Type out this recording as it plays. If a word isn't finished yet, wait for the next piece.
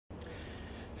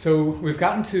So we've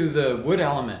gotten to the wood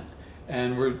element,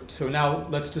 and so now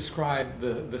let's describe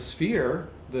the sphere,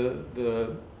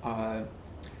 the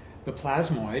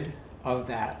plasmoid of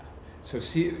that. So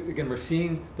again, we're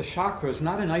seeing the chakras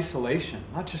not in isolation,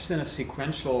 not just in a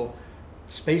sequential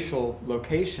spatial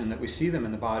location that we see them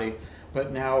in the body,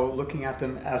 but now looking at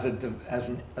them as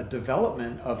a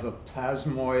development of a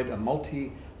plasmoid, a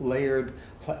multi-layered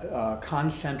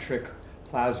concentric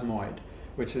plasmoid,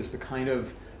 which is the kind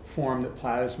of form that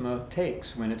plasma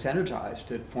takes when it's energized.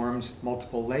 It forms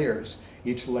multiple layers,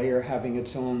 each layer having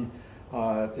its own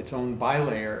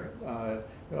bilayer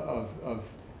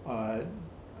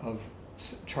of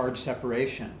charge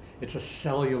separation. It's a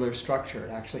cellular structure.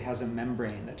 It actually has a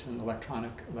membrane that's an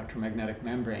electromagnetic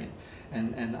membrane.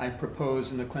 And I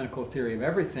propose in the clinical theory of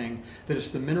everything that it's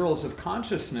the minerals of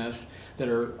consciousness that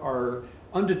are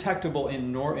undetectable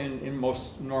in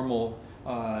most normal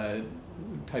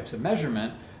types of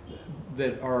measurement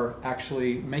that are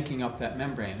actually making up that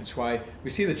membrane. It's why we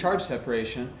see the charge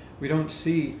separation. We don't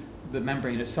see the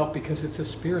membrane itself because it's a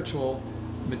spiritual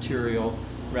material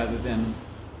rather than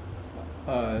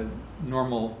a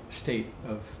normal state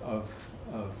of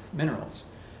minerals.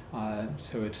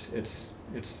 So it's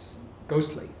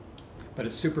ghostly, but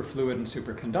it's super fluid and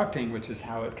super conducting, which is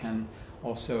how it can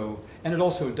also, and it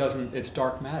also doesn't, it's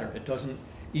dark matter. It doesn't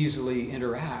easily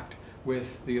interact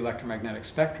with the electromagnetic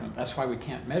spectrum. That's why we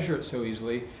can't measure it so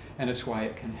easily, and it's why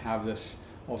it can have this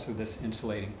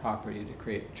insulating property to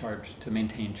create charge, to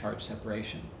maintain charge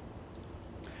separation.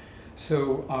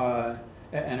 So,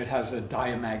 and it has a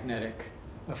diamagnetic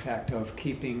effect of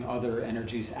keeping other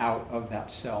energies out of that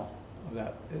cell.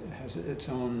 It has its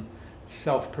own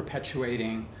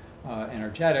self-perpetuating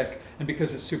energetic, and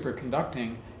because it's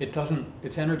superconducting,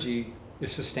 its energy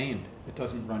is sustained. It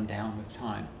doesn't run down with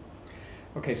time.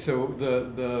 Okay, so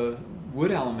the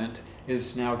wood element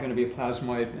is now going to be a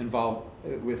plasmoid involved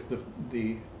with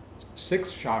the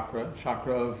sixth chakra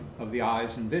of the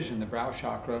eyes and vision, the brow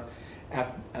chakra,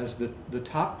 as the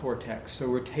top vortex. So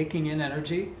we're taking in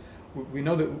energy. We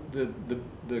know that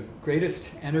the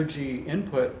greatest energy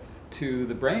input to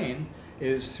the brain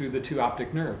is through the two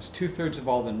optic nerves. 2/3 of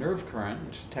all the nerve current,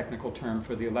 which is a technical term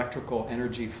for the electrical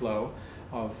energy flow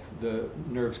of the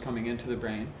nerves coming into the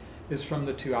brain, is from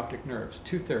the two optic nerves,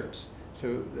 2/3.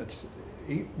 So that's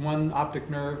one optic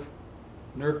nerve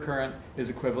current is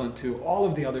equivalent to all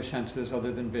of the other senses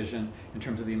other than vision in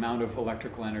terms of the amount of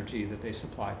electrical energy that they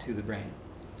supply to the brain.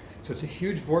 So it's a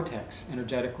huge vortex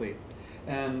energetically.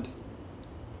 And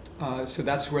so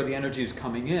that's where the energy is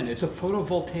coming in. It's a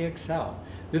photovoltaic cell.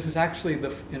 This is actually,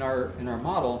 in our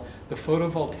model, the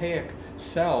photovoltaic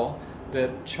cell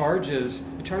that charges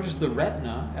the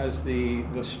retina as the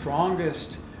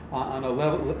strongest,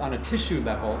 on a tissue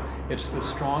level, it's the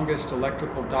strongest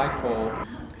electrical dipole.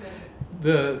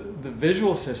 The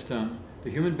visual system, the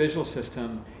human visual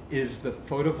system, is the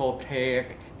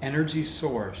photovoltaic energy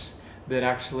source that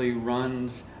actually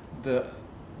runs the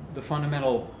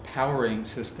fundamental powering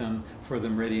system for the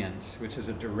meridians, which is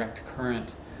a direct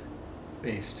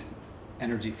current-based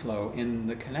energy flow in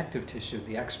the connective tissue,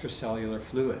 the extracellular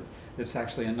fluid. It's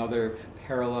actually another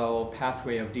parallel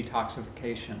pathway of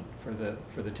detoxification for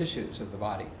the tissues of the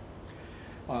body.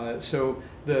 So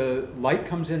the light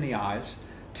comes in the eyes.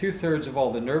 2/3 of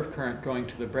all the nerve current going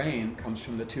to the brain comes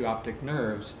from the two optic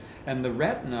nerves, and the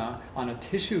retina on a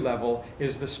tissue level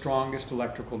is the strongest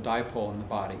electrical dipole in the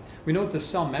body. We know that the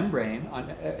cell membrane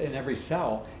in every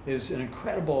cell is an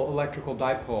incredible electrical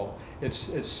dipole.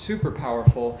 It's super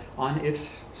powerful on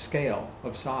its scale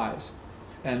of size.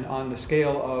 And on the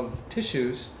scale of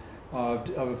tissues of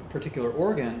a particular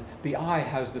organ, the eye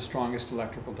has the strongest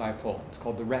electrical dipole. It's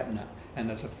called the retina, and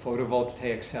that's a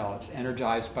photovoltaic cell. It's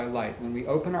energized by light. When we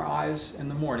open our eyes in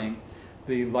the morning,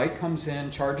 the light comes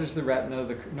in, charges the retina,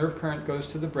 the nerve current goes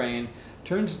to the brain,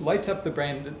 lights up the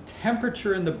brain. The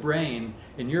temperature in the brain,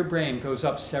 in your brain, goes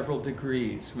up several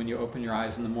degrees when you open your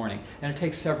eyes in the morning. And it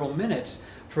takes several minutes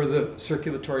for the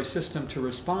circulatory system to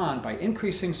respond by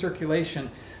increasing circulation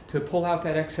to pull out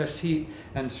that excess heat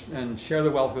and share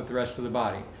the wealth with the rest of the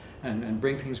body and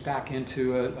bring things back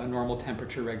into a normal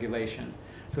temperature regulation.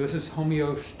 So this is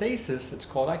homeostasis. It's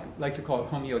called, I like to call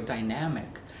it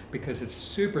homeodynamic, because it's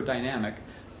super dynamic.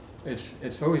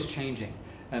 It's always changing.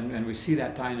 And we see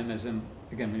that dynamism,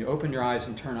 again, when you open your eyes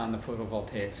and turn on the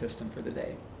photovoltaic system for the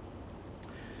day.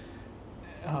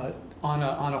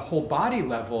 On a whole body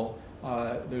level,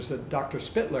 there's a Dr.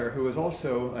 Spittler, who is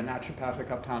also a naturopathic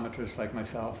optometrist like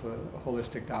myself, a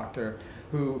holistic doctor,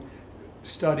 who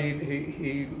studied,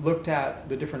 he looked at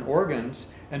the different organs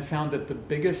and found that the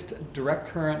biggest direct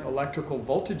current electrical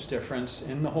voltage difference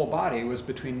in the whole body was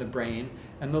between the brain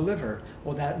and the liver.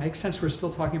 Well, that makes sense. We're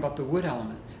still talking about the wood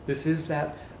element. This is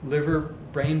that liver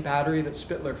brain battery that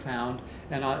Spittler found,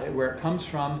 and where it comes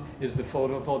from is the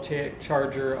photovoltaic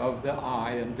charger of the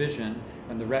eye and vision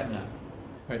and the retina.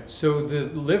 Right. So the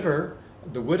liver,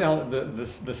 the wood,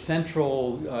 the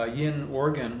central yin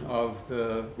organ of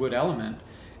the wood element,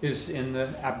 is in the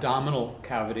abdominal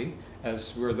cavity,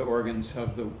 as were the organs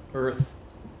of the earth,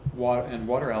 water, and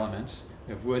water elements.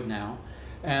 We have wood now.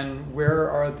 And where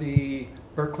are the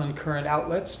Birkeland current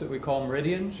outlets that we call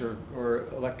meridians, or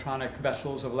electronic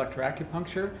vessels of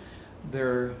electroacupuncture?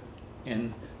 They're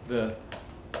in the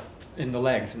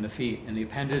legs, in the feet, and the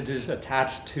appendages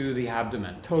attached to the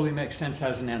abdomen. Totally makes sense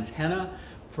as an antenna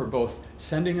for both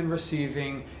sending and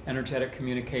receiving energetic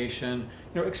communication,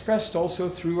 expressed also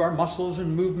through our muscles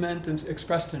and movement, and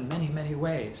expressed in many, many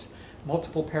ways.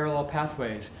 Multiple parallel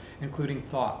pathways, including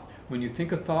thought. When you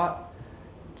think of thought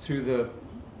through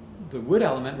the wood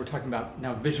element, we're talking about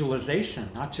now visualization,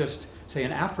 not just, say,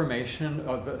 an affirmation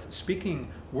of speaking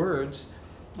words.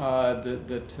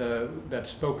 That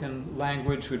spoken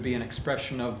language would be an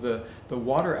expression of the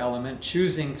water element,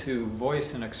 choosing to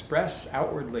voice and express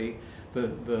outwardly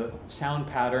the sound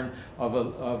pattern of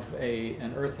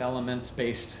an earth element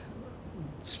based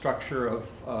structure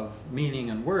of meaning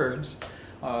and words.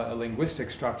 A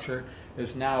linguistic structure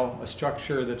is now a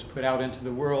structure that's put out into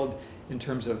the world in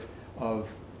terms of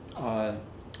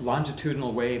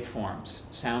longitudinal wave forms.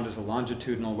 Sound is a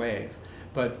longitudinal wave.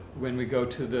 But when we go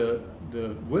to the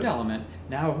wood element,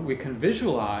 now we can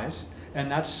visualize, and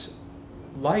that's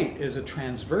light is a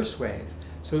transverse wave.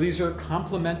 So these are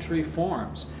complementary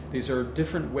forms. These are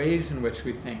different ways in which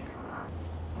we think.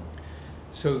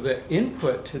 So the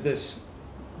input to this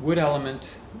wood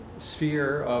element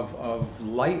sphere of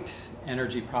light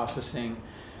energy processing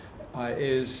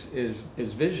is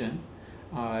vision,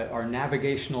 our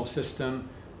navigational system.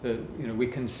 We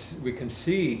can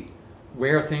see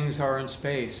where things are in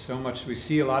space. So much we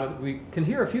see we can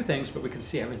hear a few things, but we can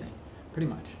see everything, pretty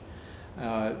much.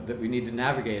 That we need to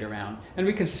navigate around. And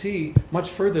we can see much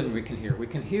further than we can hear. We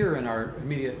can hear in our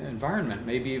immediate environment,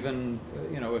 maybe even,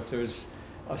 if there's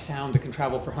a sound that can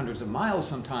travel for hundreds of miles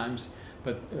sometimes,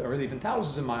 or even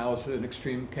thousands of miles in an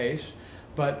extreme case,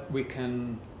 but we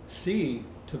can see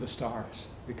to the stars.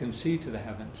 We can see to the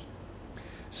heavens.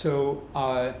 So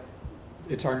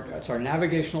it's our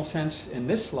navigational sense in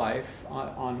this life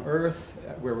on Earth,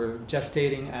 where we're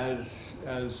gestating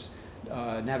as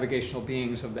navigational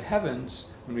beings of the heavens.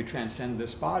 When we transcend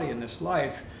this body in this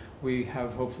life, we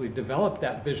have hopefully developed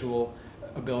that visual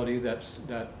ability,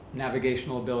 that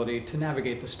navigational ability to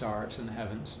navigate the stars in the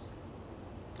heavens.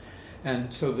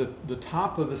 And so the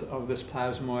top of this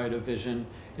plasmoid of vision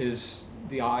is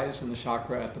the eyes and the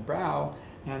chakra at the brow,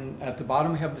 and at the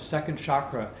bottom we have the second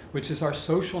chakra, which is our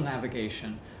social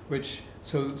navigation,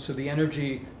 so the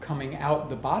energy coming out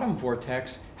the bottom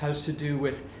vortex has to do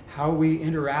with how we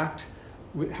interact,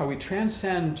 how we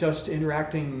transcend just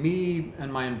interacting me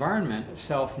and my environment,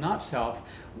 self, not self.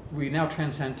 We now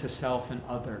transcend to self and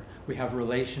other. We have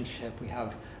relationship, we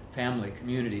have family,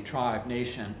 community, tribe,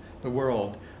 nation, the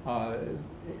world,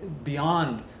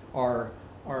 beyond our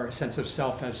sense of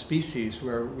self as species,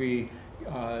 where we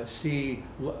see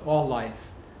all life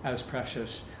as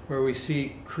precious, where we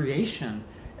see creation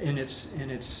in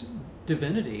its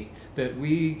divinity, that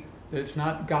it's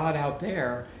not God out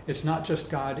there, it's not just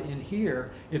God in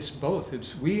here, it's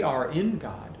both. We are in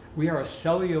God. We are a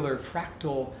cellular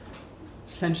fractal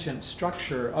sentient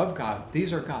structure of God.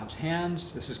 These are God's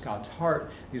hands, this is God's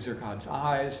heart, these are God's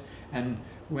eyes. And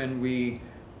when we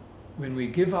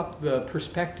give up the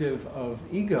perspective of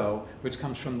ego, which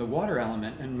comes from the water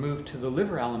element, and move to the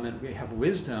liver element, we have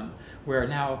wisdom, where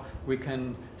now we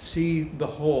can see the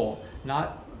whole,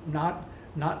 not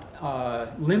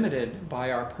limited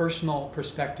by our personal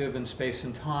perspective in space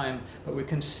and time, but we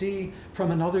can see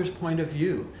from another's point of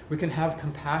view. We can have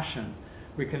compassion.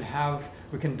 We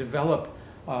can develop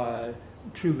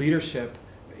true leadership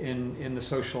in the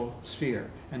social sphere,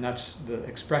 and that's the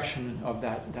expression of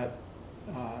that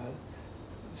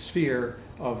sphere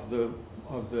of the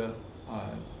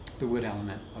wood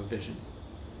element of vision.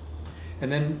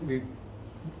 And then we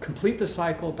complete the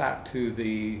cycle back to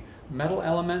the metal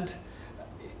element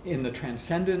in the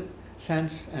transcendent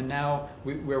sense, and now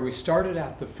where we started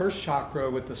at the first chakra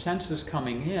with the senses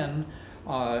coming in,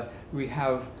 we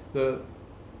have the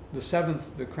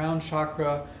seventh, the crown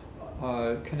chakra,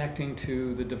 connecting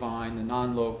to the divine, the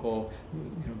non-local,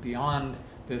 beyond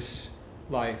this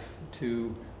life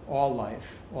to all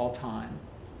life, all time.